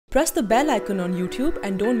Press the bell icon on YouTube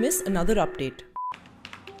and don't miss another update.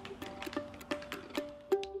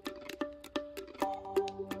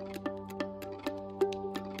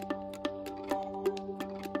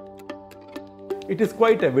 It is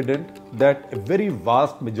quite evident that a very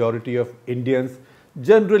vast majority of Indians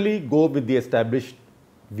generally go with the established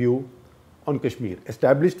view on Kashmir,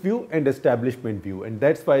 established view and establishment view, and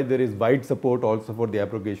that's why there is wide support also for the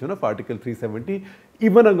abrogation of Article 370,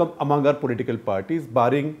 even among our political parties,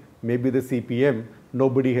 barring maybe the CPM.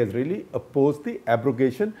 Nobody has really opposed the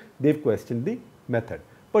abrogation, they've questioned the method.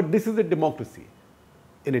 But this is a democracy.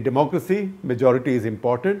 In a democracy, majority is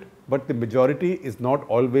important, but the majority is not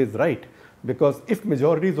always right. Because if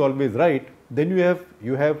majority is always right, then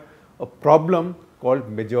you have a problem called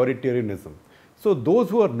majoritarianism. So those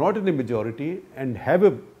who are not in a majority and have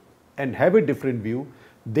a different view,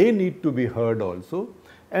 they need to be heard also.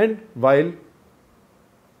 And while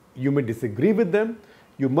you may disagree with them,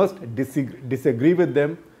 you must disagree with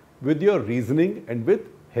them with your reasoning and with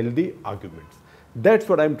healthy arguments. That's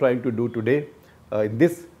what I'm trying to do today in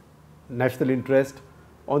this national interest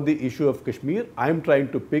on the issue of Kashmir. I'm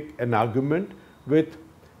trying to pick an argument with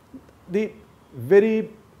the very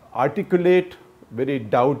articulate, very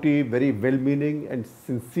doughty, very well-meaning and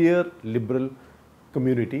sincere liberal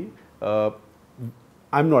community.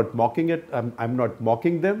 I'm not mocking it. I'm not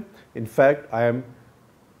mocking them. In fact, I am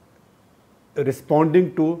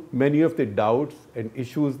responding to many of the doubts and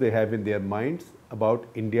issues they have in their minds about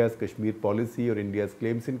India's Kashmir policy or India's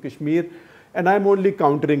claims in Kashmir. And I'm only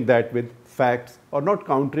countering that with facts, or not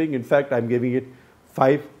countering. In fact, I'm giving it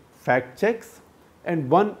 5 fact checks and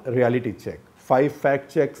 1 reality check. 5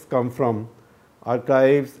 fact checks come from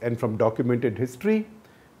archives and from documented history.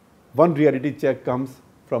 1 reality check comes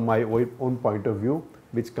from my own point of view,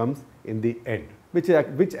 which comes in the end, which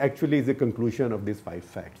actually is the conclusion of these 5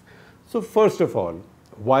 facts. So first of all,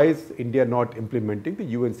 why is India not implementing the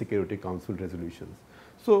UN Security Council resolutions?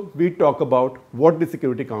 So we talk about what the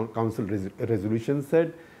Security Council resolution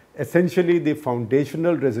said. Essentially, the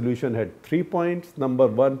foundational resolution had 3 points. Number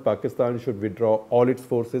 1, Pakistan should withdraw all its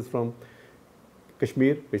forces from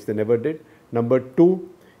Kashmir, which they never did. Number 2,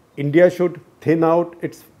 India should thin out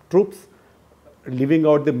its troops, leaving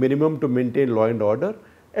out the minimum to maintain law and order.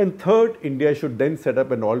 And third, India should then set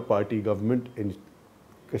up an all-party government in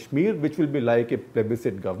Kashmir, which will be like a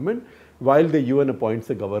plebiscite government, while the UN appoints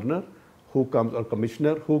a governor who comes, or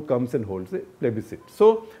commissioner who comes and holds a plebiscite.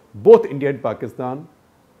 So both India and Pakistan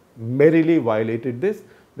merrily violated this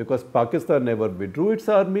because Pakistan never withdrew its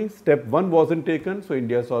army. Step 1 wasn't taken, so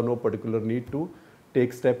India saw no particular need to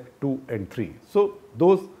take step 2 and 3. So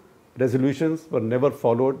those resolutions were never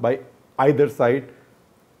followed by either side.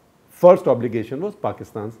 First obligation was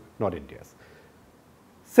Pakistan's, not India's.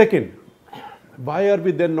 Second, why are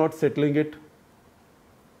we then not settling it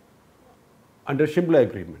under Shimla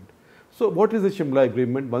Agreement? So what is the Shimla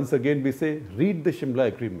Agreement? Once again we say, read the Shimla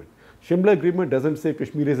Agreement. Shimla Agreement doesn't say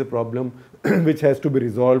Kashmir is a problem which has to be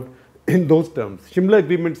resolved in those terms. Shimla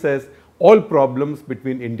Agreement says all problems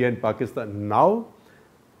between India and Pakistan now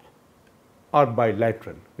are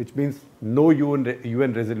bilateral, which means no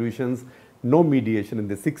UN resolutions, no mediation. In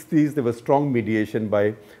the 60s, there was strong mediation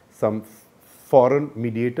by some foreign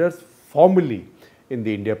mediators formally in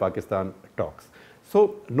the India-Pakistan talks.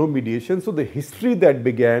 So no mediation. So the history that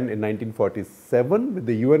began in 1947 with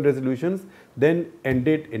the UN resolutions then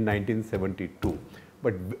ended in 1972.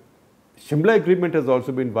 But Shimla Agreement has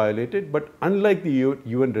also been violated, but unlike the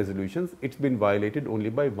UN resolutions, it's been violated only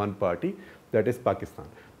by one party, that is Pakistan.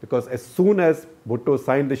 Because as soon as Bhutto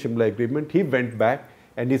signed the Shimla Agreement, he went back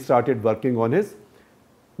and he started working on his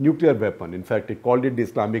nuclear weapon. In fact, he called it the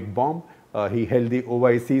Islamic bomb. He held the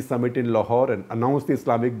OIC summit in Lahore and announced the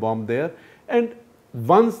Islamic bomb there. And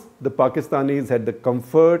once the Pakistanis had the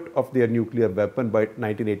comfort of their nuclear weapon by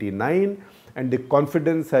 1989 and the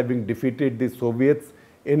confidence having defeated the Soviets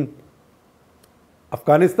in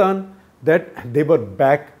Afghanistan, that they were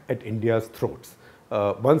back at India's throats.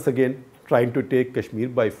 Once again, trying to take Kashmir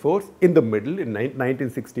by force. In the middle, in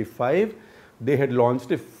 1965, they had launched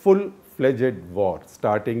a full-fledged war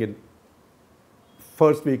starting in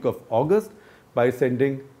first week of August by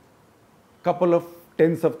sending couple of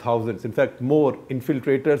tens of thousands, in fact more,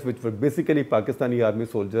 infiltrators, which were basically Pakistani army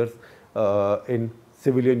soldiers in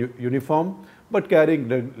civilian uniform, but carrying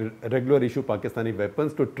regular issue Pakistani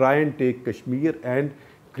weapons to try and take Kashmir and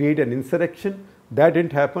create an insurrection. That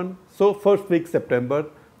didn't happen. So first week September,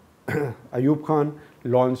 Ayub Khan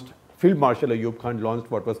launched, Field Marshal Ayub Khan launched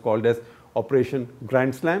what was called as Operation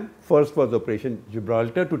Grand Slam. First was Operation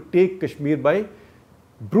Gibraltar to take Kashmir by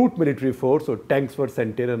brute military force, so tanks were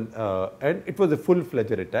sent in and it was a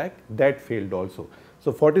full-fledged attack. That failed also.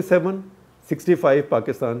 So 47, 65,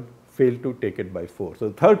 Pakistan failed to take it by 4. So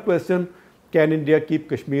the third question, can India keep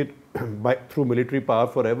Kashmir through military power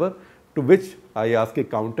forever? To which I ask a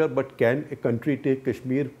counter, but can a country take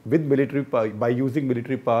Kashmir with military power, by using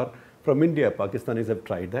military power from India? Pakistanis have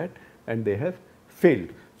tried that and they have failed.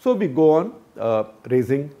 So we go on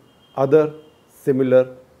raising other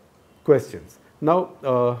similar questions.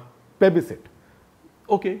 Now, plebiscite.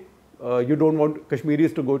 Okay, you don't want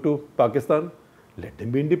Kashmiris to go to Pakistan, let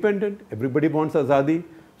them be independent. Everybody wants Azadi.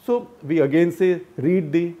 So we again say,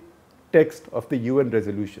 read the text of the UN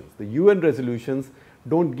resolutions. The UN resolutions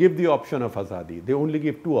don't give the option of Azadi. They only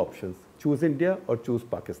give two options, choose India or choose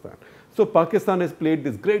Pakistan. So Pakistan has played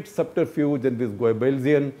this great subterfuge and this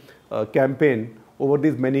Goebbelsian campaign over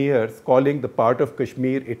these many years, calling the part of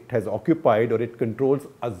Kashmir it has occupied or it controls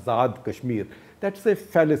Azad Kashmir. That's a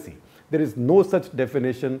fallacy. There is no such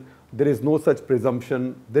definition, there is no such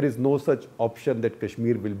presumption, there is no such option that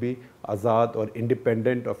Kashmir will be Azad or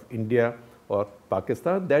independent of India or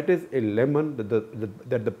Pakistan. That is a lemon that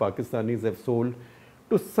the Pakistanis have sold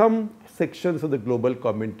to some sections of the global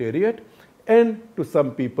commentariat and to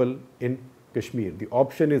some people in Kashmir. The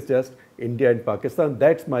option is just India and Pakistan.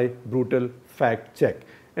 That's my brutal fact check.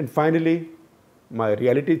 And finally, my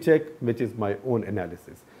reality check, which is my own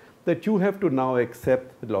analysis, that you have to now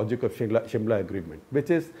accept the logic of Shimla Agreement, which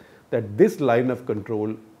is that this line of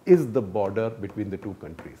control is the border between the two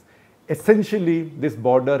countries. Essentially, this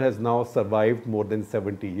border has now survived more than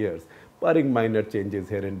 70 years, barring minor changes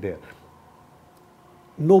here and there.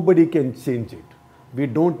 Nobody can change it. We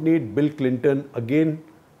don't need Bill Clinton again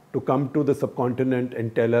to come to the subcontinent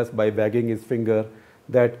and tell us by wagging his finger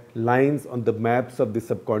that lines on the maps of the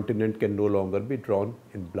subcontinent can no longer be drawn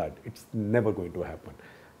in blood. It's never going to happen.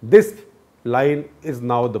 This line is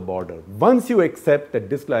now the border. Once you accept that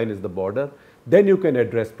this line is the border, then you can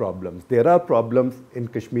address problems. There are problems in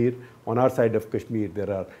Kashmir. On our side of Kashmir,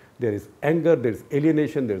 there is anger, there is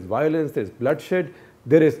alienation, there is violence, there is bloodshed,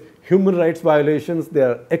 there is human rights violations, there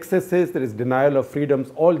are excesses, there is denial of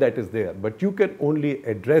freedoms, all that is there. But you can only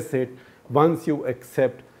address it once you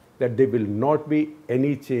accept that there will not be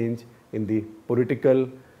any change in the political,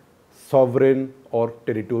 sovereign or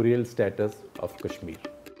territorial status of Kashmir.